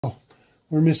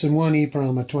we're missing one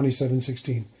EPROM at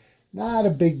 2716. Not a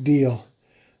big deal.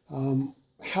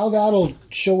 How that'll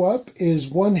show up is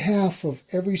 1/2 of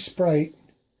every sprite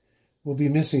will be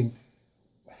missing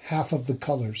half of the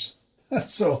colors.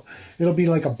 So it'll be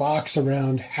like a box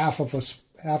around half of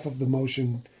the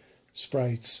motion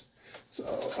sprites. So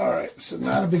all right, so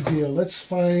not a big deal. Let's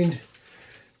find.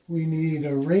 We need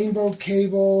a rainbow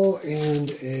cable and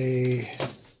a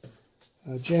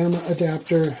JAMMA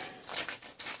adapter.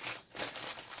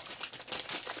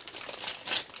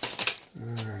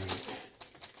 Alright,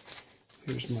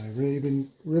 here's my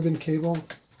ribbon cable.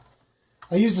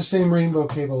 I use the same rainbow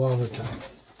cable all the time.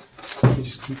 Let me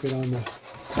just keep it on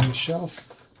the shelf.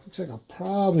 Looks like I'll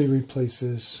probably replace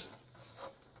this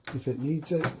if it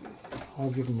needs it.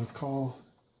 I'll give them a call.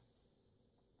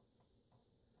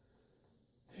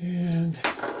 And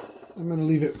I'm going to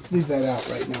leave that out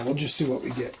right now. We'll just see what we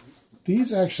get.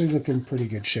 These actually look in pretty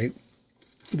good shape,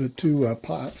 the two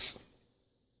pots.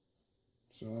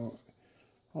 So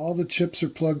all the chips are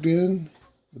plugged in.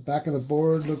 The back of the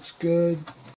board looks good.